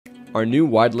Our new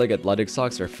wide leg athletic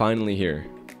socks are finally here.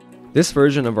 This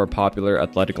version of our popular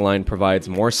athletic line provides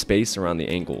more space around the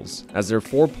ankles, as they're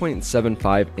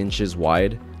 4.75 inches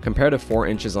wide compared to 4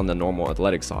 inches on the normal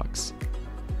athletic socks.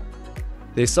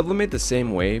 They sublimate the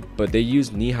same way, but they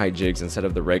use knee-high jigs instead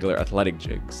of the regular athletic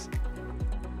jigs.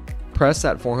 Press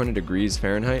at 400 degrees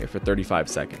Fahrenheit for 35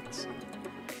 seconds.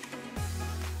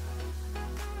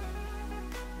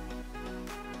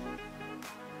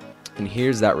 And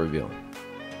here's that reveal.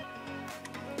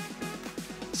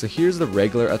 So here's the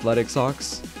regular athletic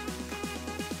socks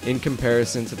in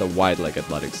comparison to the wide leg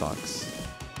athletic socks.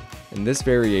 And this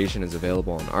variation is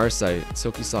available on our site,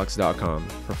 silkysocks.com,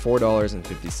 for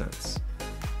 $4.50.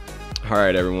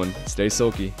 Alright everyone, stay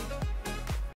silky.